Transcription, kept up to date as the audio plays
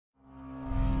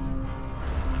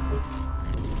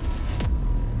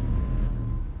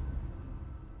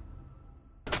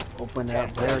Open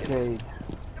that barricade.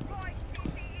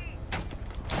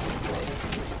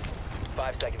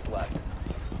 5 seconds left.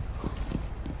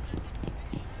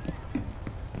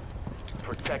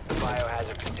 Protect the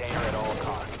biohazard container at all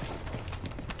costs.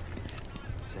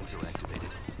 Sensor activated.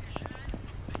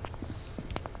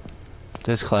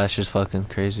 This clash is fucking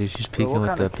crazy. She's peeking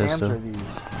with the pistol. What kind of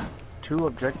cams are these? 2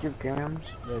 objective cams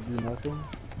that do nothing?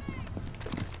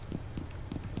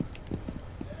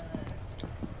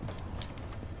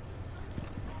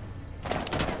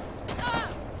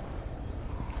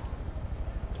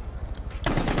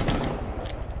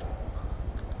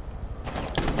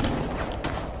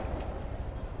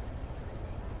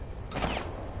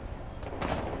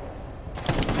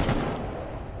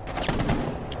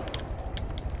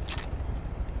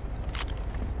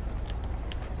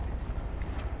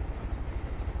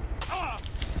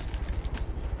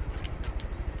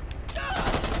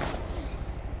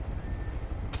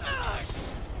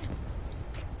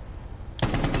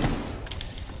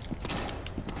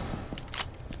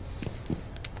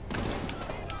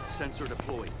 Sensor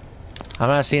deployed. I'm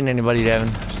not seeing anybody, Devin.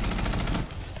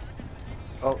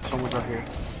 Oh, someone's up here.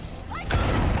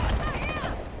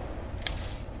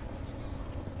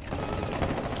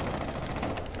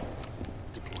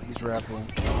 He's rappling.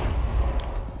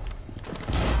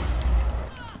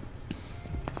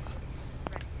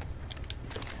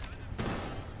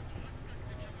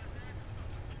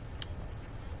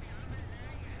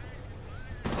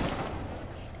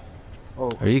 Oh,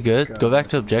 Are you good? God. Go back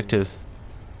to objective.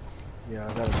 Yeah,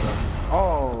 I got it.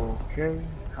 Oh, okay.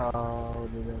 How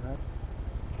did that happen?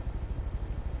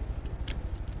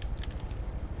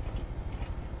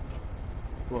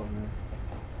 What, man?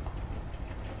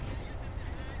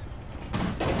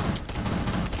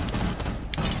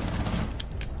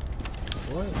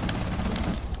 What?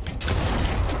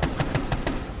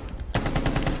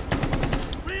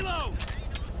 Reload!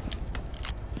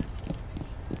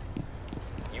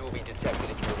 You will be detected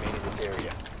if you remain in this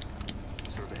area.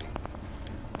 Surveying.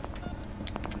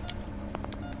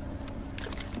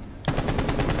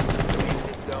 In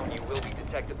this zone, you will be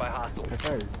detected by hostiles. That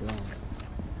guy is dumb.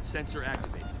 Sensor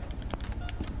activated.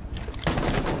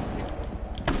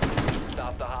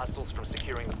 Stop the hostiles from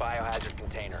securing the biohazard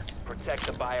container. Protect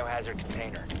the biohazard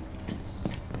container.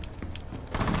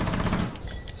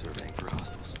 Surveying for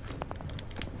hostiles.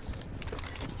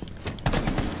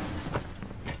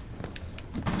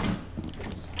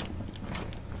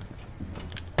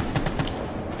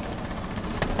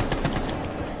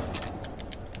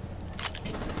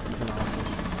 He's an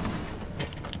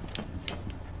awesome.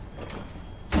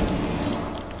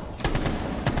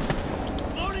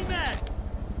 Loading mag!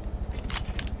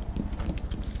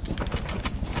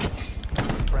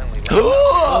 Friendly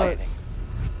Oh, landing.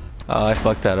 I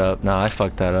fucked that up. No, I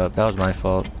fucked that up. That was my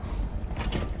fault.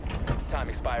 Time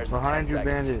expires. in Behind 10 you, seconds.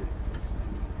 bandit.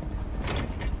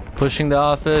 Pushing the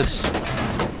office.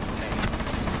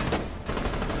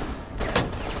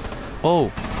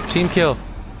 Oh, team kill.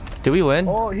 Did we win?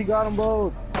 Oh, he got them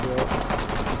both. Yeah.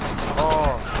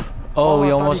 Oh. Oh, we I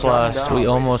thought almost he got him lost. down. We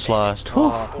almost lost.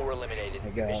 Whew. 4 eliminated. My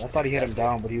God, I thought he had him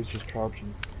down, but he was just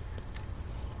crouching.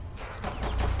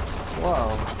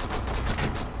 Wow.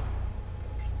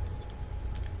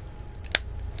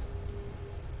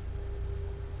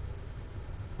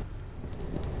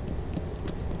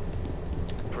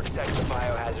 Protect the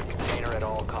biohazard container at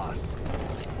all costs.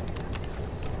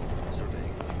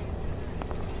 Surveying.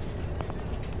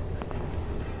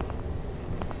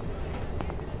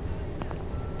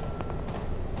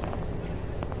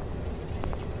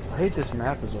 I hate this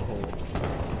map as a whole.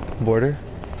 Border.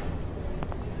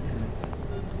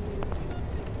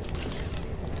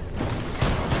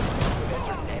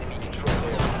 Enter enemy control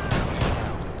area.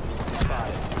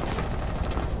 Spotted.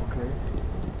 Okay.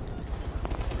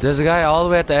 There's a guy all the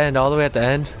way at the end. All the way at the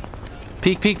end.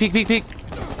 Peek, peek, peek, peek, peek.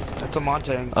 That's a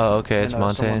Montang. Oh, okay, it's And, someone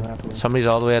Montaigne. rappling. Somebody's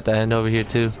all the way at the end over here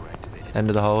too. Sensor activated. End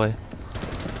of the hallway.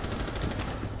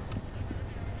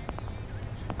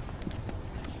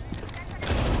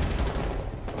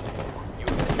 You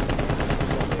have entered the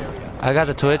control area. I got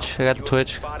the twitch. I got the You have been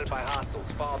twitch. spotted by hostiles.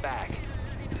 Fall back.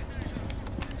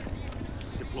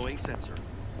 Deploying sensor.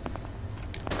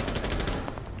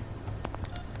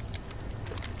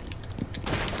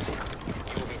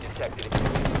 You will be detected if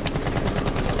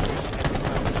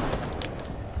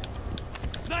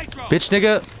Nitro! Bitch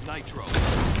nigga. Nitro.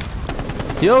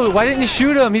 Yo, why didn't you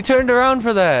shoot him? He turned around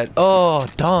for that. Oh,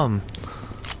 dumb.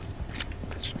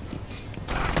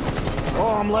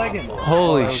 Oh, I'm lagging. Holy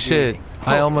Oh, that was shit. you.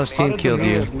 I almost How team did the killed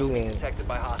you. man do that? detected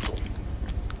by hostiles.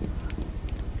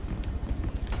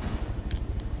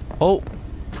 Oh,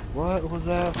 What was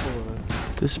that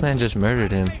for? This man just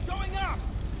murdered him.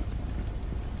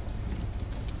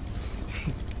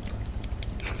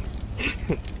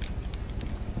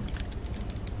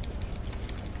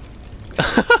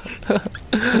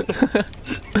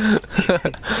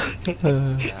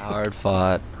 Hard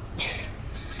fought.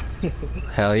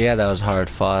 Hell yeah, that was hard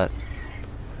fought.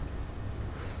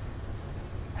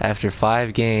 After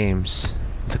 5 games,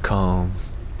 the calm.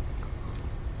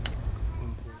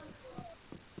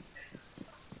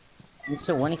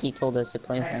 Mr. Winnicky told us to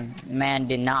play him. Man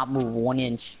did not move 1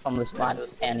 inch from the spot he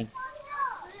was standing.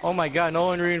 Oh my god, no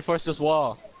one reinforced this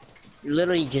wall.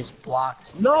 Literally just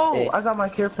blocked. No, I got my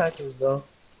care package though.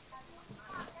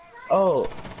 Oh,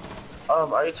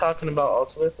 are you talking about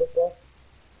Ultimate Football?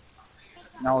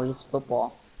 No, it's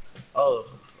football. Oh,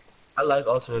 I like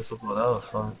Ultimate Football. That was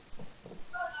fun.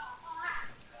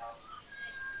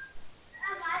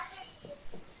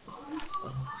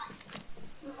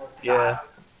 Yeah.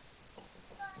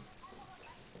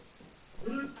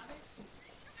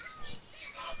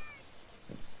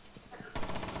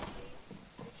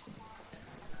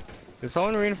 Did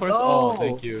someone reinforce? No. Oh,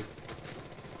 thank you.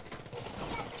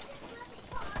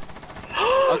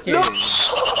 Okay.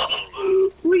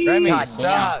 Please. Remy, God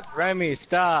stop. Remy,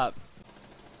 stop.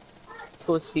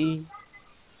 Pussy.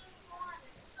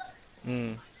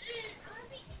 Hmm.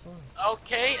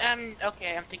 Okay, I'm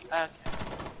thinking.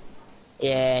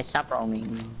 Yeah, stop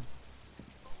roaming.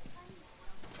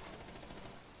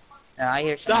 I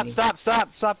hear Stop, somebody.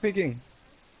 stop picking.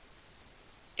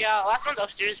 Yeah, last one's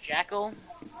upstairs, Jackal.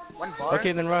 1 bar.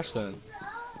 Okay, then rush then.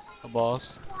 A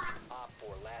boss. Op 4,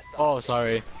 last Oh,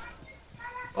 sorry.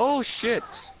 Oh shit.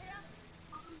 15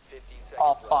 seconds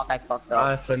Oh fuck, I fucked up.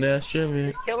 I finesse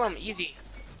Jimmy. Kill him, easy.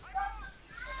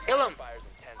 Kill him. fires in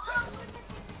 10 seconds.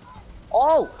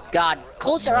 Oh god,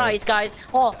 close your eyes, guys.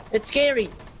 Oh, it's scary.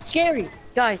 Scary.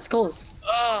 Guys, close.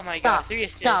 Oh my god, Stop. 3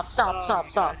 assists. Stop, stop, Oh stop, my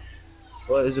stop.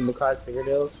 What is it, Makai's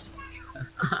fingernails?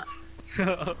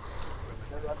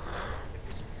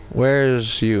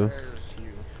 Where's you?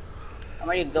 I'm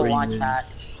ready to go Where watch you that.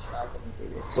 is?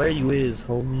 Where you is,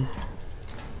 homie?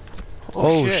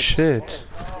 Oh shit.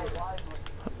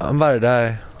 I'm about to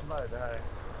die.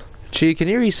 Chi, can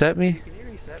you reset me?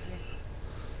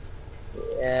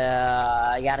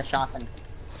 Yeah, I got a shotgun.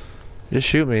 Just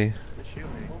shoot me.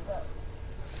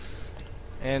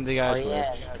 And the Oh guys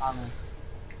yeah, armor.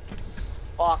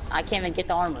 Fuck, I can't even get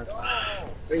the armor.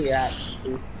 Where you at,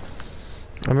 dude?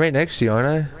 I'm right next to you, aren't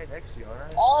I?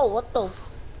 Oh, what the?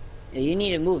 Yeah, you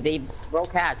need to move. They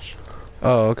broke hatch.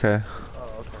 Oh, okay.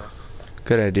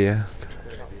 Good idea.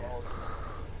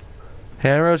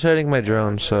 Hey, I'm rotating my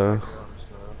drone, so...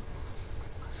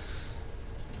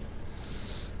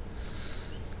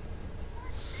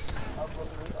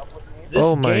 This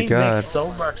Oh my game God. makes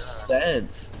so much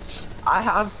sense. I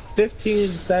have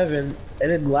 15-7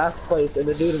 and in last place, and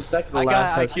the dude in second to I got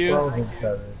last has IQ.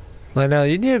 12-7. Like, now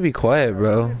you need to be quiet,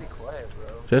 bro.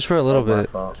 Just for a little My bit.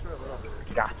 fault.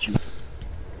 Got you.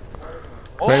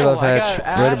 Right above I hatch. got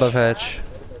Ash. Right above hatch.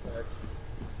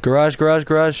 Garage, garage,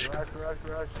 garage.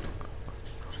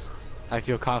 I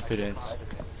feel confident.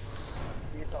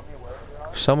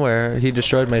 Somewhere. He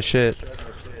destroyed my shit.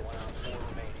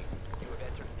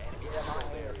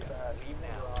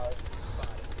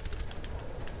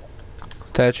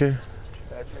 Thatcher.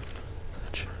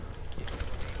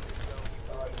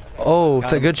 Oh,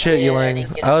 good shit, Yeah, Yulang.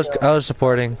 they I was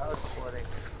supporting.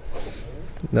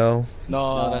 No.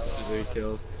 No, that's the 3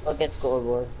 kills. Look at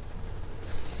scoreboard.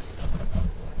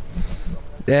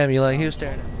 Damn, Yulang, he was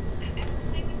staring.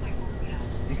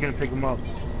 He's gonna pick him up.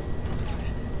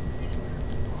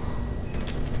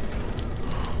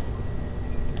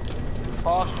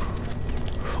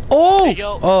 Oh! you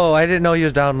go. Oh, I didn't know he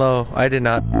was down low. I did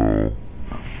not.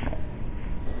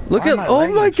 Look Why at, am I oh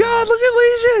lagging my so god, look at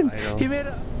Legion! He made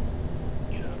a...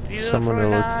 Someone to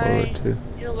look forward to.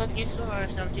 You're looking for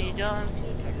something, don't you?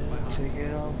 Take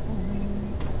it off.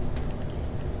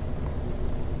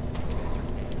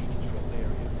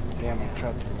 Damn, I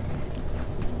trapped him.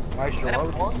 Maestro, why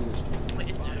would you do this? What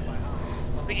is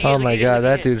that? Oh my god,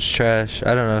 that dude's trash.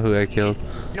 I don't know who I killed.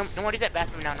 No, nobody's at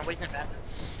bathroom now. Nobody's in the bathroom.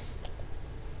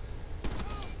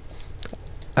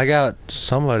 I got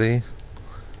somebody.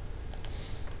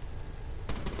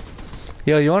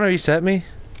 Yo, you wanna reset me?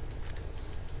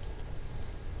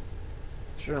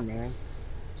 Sure, man.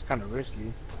 It's kind of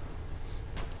risky.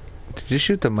 Did you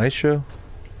shoot the maestro?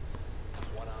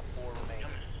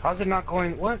 How's it not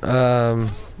going? What?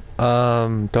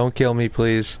 Don't kill me,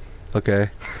 please. Okay.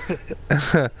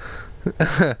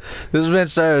 This man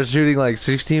started shooting like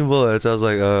 16 bullets. I was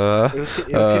like, It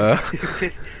was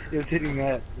He was hitting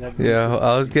that. Yeah,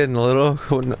 I was getting a little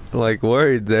like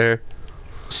worried there.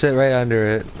 Sit right under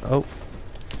it. Oh,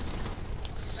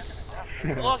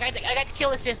 Look, I got the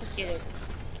kill assist. Let's get it.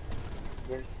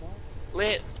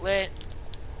 Lit.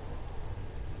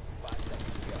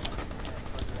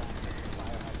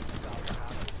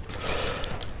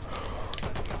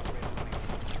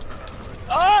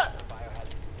 Oh!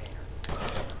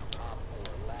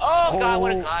 Oh god,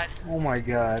 what a god. Oh my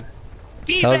god.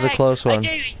 that was a close one.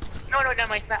 No, never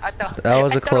mind. I thought, That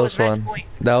was I a thought it was close one. match point.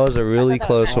 That was a really I thought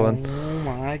that was close one. Oh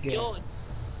my god. Yo,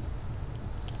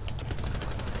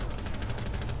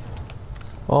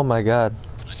 Oh my god.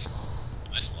 Nice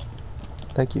one.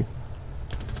 Thank you.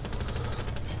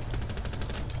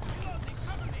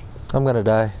 I'm gonna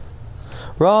die.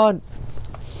 Ron!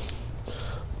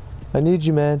 I need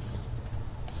you, man.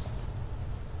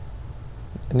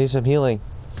 I need some healing.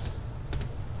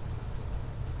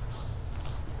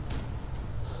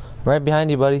 Right behind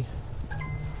you, buddy.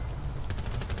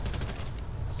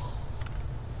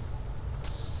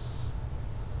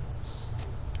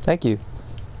 Thank you.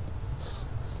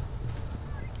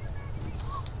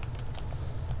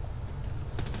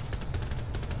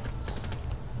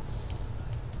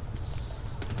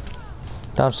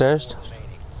 Downstairs.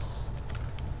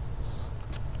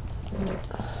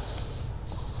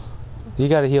 You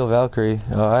gotta heal Valkyrie.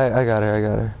 Oh, I got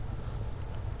her.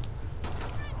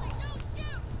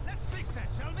 Let's fix that,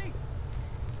 shall we?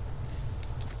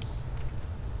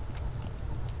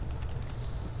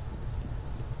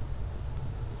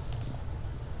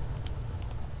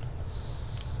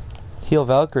 Heal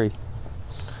Valkyrie.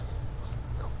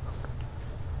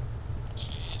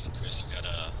 Jeez, Chris, you got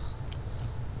a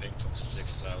ping from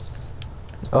 6,000,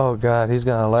 Oh god, he's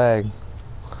gonna lag.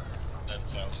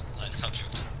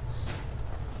 10,900.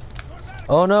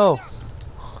 Oh no!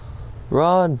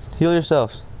 Ron, heal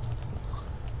yourself.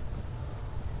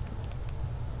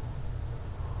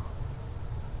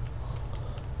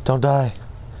 Don't die.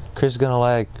 Chris is gonna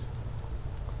lag.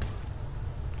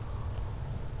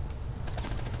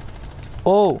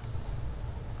 Oh!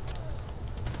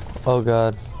 Oh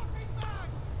god.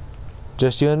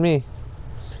 Just you and me.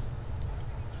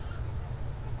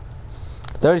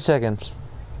 30 seconds.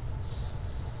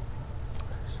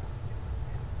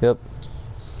 Yep.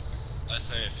 I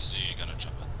say if you see you're gonna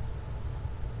jump it.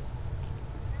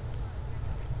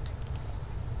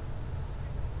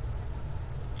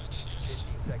 Let's use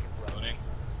 15 seconds left. loading.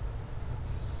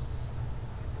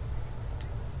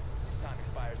 Time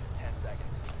expires in 10 seconds.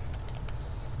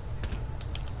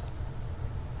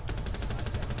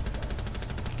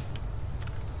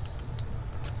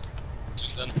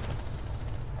 Susan.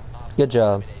 Good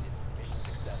job. Mission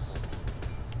successful.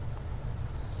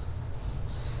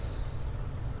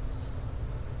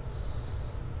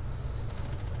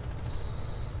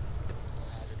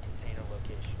 Hazard container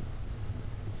location.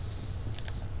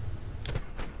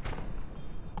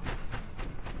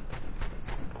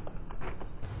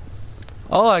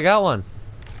 Oh, I got one.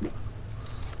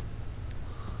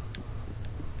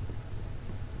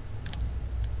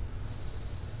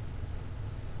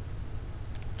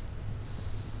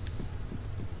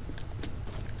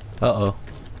 Uh-oh.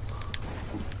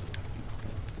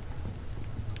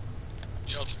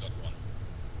 You also got one.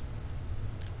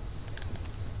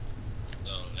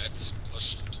 So let's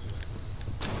push into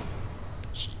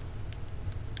it.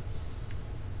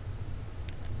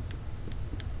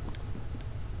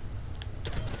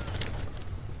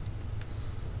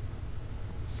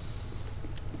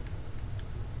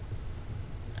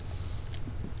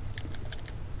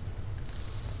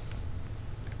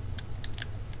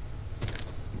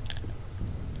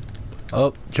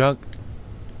 Oh, junk.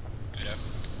 Yeah.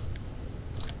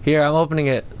 Here, I'm opening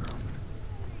it.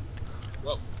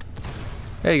 Whoa.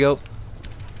 There you go.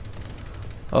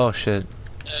 Oh shit.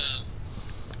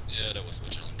 Yeah, that was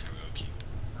Magellan karaoke.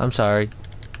 I'm sorry.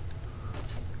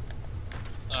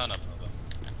 Ah, no problem.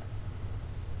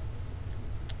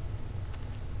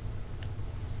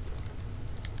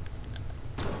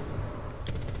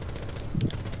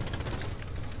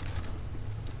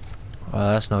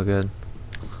 Wow, that's no good.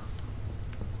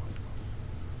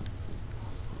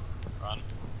 Run.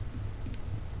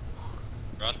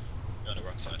 Run. You're on the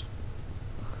wrong side.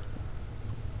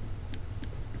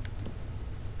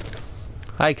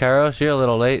 Hi, Karos. You're a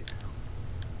little late.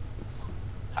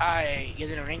 hi,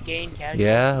 is it a rank game? Casual?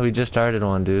 Yeah, we just started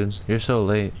one, dude. You're so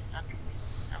late.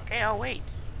 Okay, I'll wait.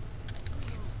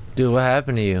 Dude, what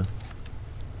happened to you?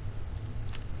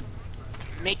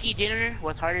 Mickey dinner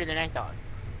was harder than I thought.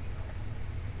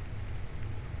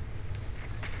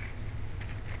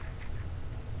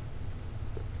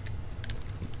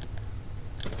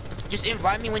 Just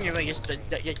invite me when you're ready. Just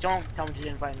don't tell me to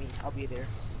invite me. I'll be there.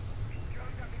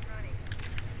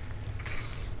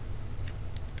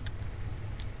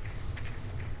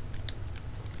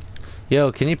 Yo,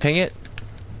 can you ping it?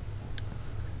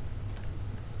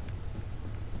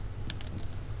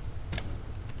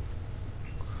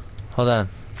 Hold on.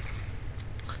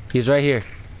 He's right here.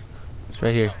 He's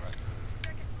right here.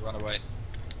 Run away.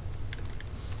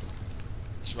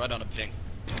 It's right on a ping.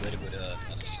 Ready with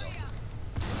another cell.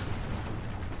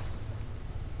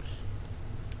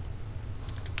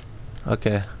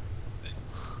 Okay.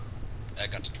 I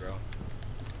got the drone.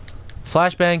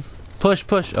 Flashbang. Push,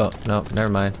 push. Oh, no, never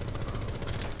mind.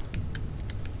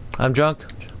 I'm drunk.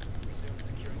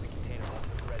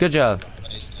 Good job.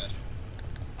 But he's dead.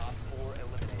 Op 4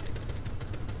 eliminated.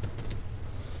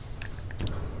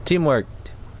 Teamwork.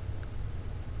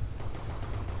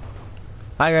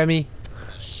 Hi, Remy.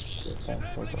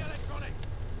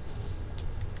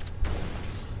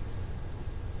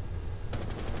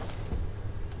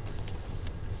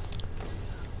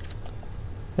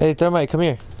 Hey, Thermite, come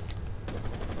here.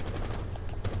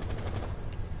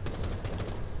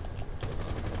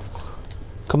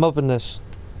 Come open this.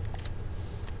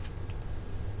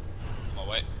 Oh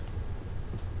wait.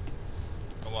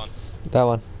 Go on. That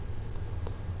one.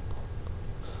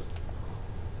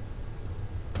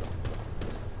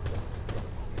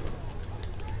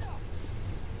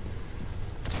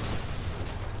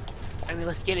 I mean,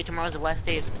 let's get it. Tomorrow's the last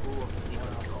day of school.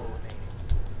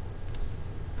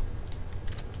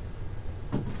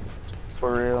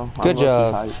 For real. Good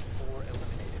job.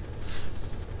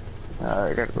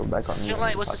 I gotta go back on you.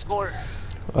 Light, what's the score?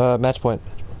 Match point.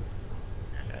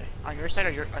 Okay. On your side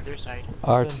or on their side?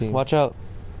 Our team. Watch out.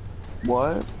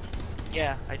 What?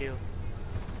 Yeah, I do.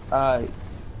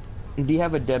 Do you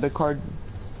have a debit card?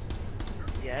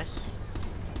 Yes.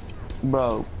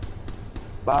 Bro,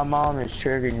 my mom is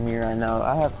triggering me right now.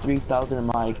 I have 3,000 in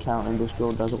my account and this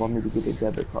girl doesn't want me to get a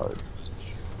debit card.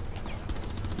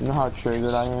 You know how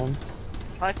triggered I am?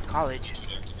 I like college.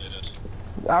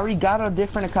 I already got a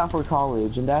different account for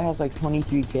college and that has like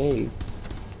 23k.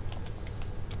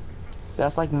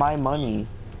 That's like my money.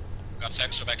 Got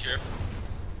Factor back here.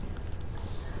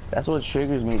 That's what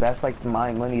triggers me. That's like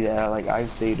my money that I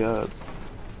saved up.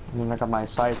 I mean, I got my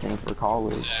side thing for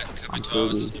college. Yeah, I'm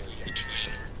Capitals triggered.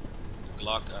 between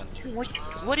Glock and...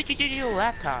 What did you do to your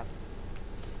laptop?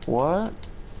 What?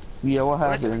 Yeah, what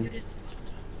happened?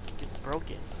 It's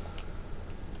broken.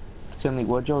 Tell me,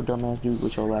 what your dumbass do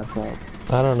with your laptop?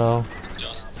 I don't know.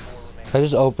 Just I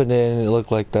just opened it and it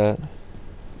looked like that.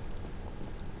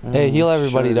 Hey, heal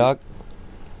everybody, sure. Doc.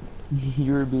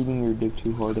 You were beating your dick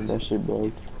too hard and that shit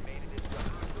broke.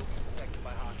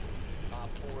 Op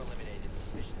 4 eliminated.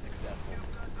 Mission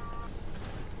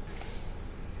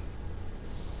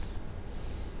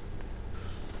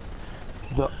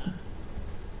successful.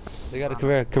 They got a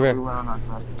Caveira. Caveira.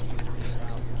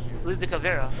 Who's the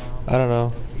Caveira? I don't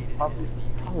know.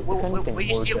 Where'd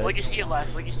you see it last?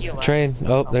 Where'd you see it last? Train.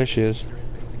 Oh, there she is.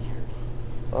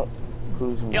 Oh,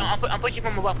 cruising. Yo, I'm pushing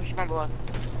from above. Pushing from above.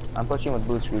 I'm pushing with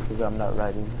Busakrew because I'm not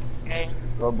riding. Okay.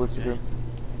 Go Busakrew.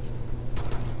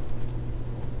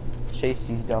 Chase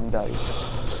these dumb dice.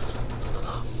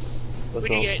 Who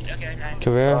did you get? Okay, nice.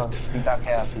 Caveira. You got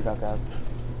cap. You got cap.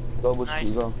 Go Busakrew.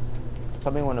 Nice. Go.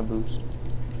 Somebody want to boost.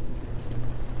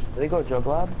 Did they go Jug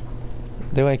Lab?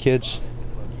 They went kids.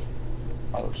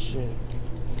 Oh shit.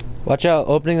 Watch out.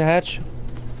 Opening the hatch.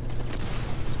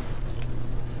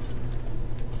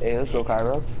 Hey, let's go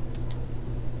Cairo.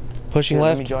 Pushing Here, let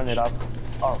left. me join it up.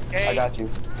 Oh, Okay. I got you.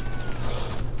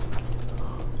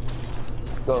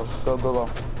 Go, go, go, go.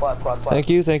 Quad, quad, quad. Thank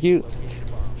you. Thank you.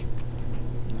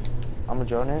 I'm gonna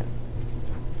join it.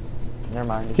 Never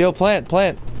mind. Yo, plant.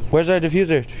 Plant. Where's our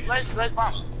diffuser? Where's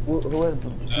bomb? Who has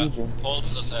DJ?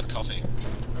 Holds us at coffee.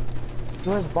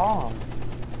 Who has bomb?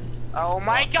 Oh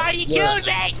my god, he killed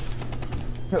me!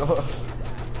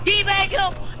 Teabag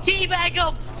him! Teabag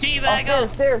him! Teabag him!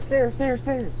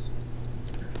 Stairs.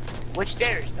 Which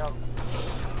stairs? No.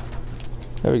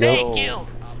 There we go. Thank you!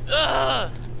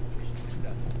 Ugh!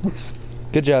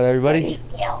 Good job, everybody.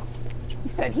 He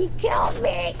said he killed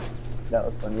me. That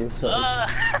was funny. So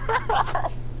I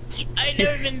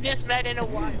never been this mad in a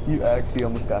while. you actually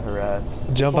almost got harassed.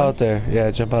 Jump out there.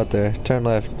 Yeah, jump out there. Turn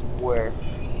left. Where?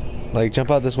 Like,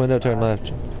 jump out this window, turn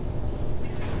left.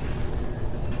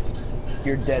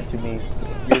 You're dead to me.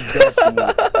 You're dead to me.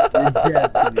 You're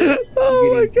dead to me.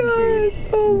 Oh my god.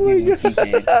 Oh my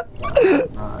god.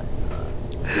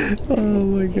 Oh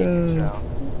my god.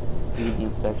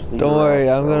 Don't worry,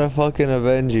 I'm gonna fucking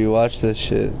avenge you. Watch this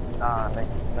shit. Nah,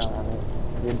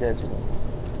 you're dead to me.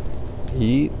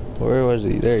 Yeet. Where was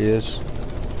he? There he is.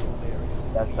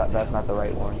 That's not the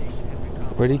right one.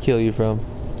 Where'd he kill you from?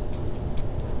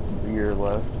 Your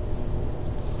left.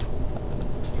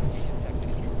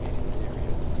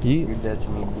 Yeet. You're dead to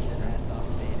me.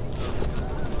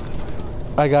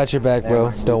 I got your back,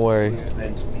 bro. Don't worry.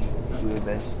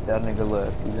 That nigga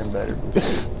left. He's in better.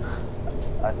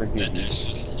 I forgive And you. it's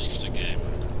just leave the game.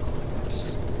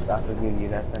 I forgive you.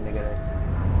 That's the nigga that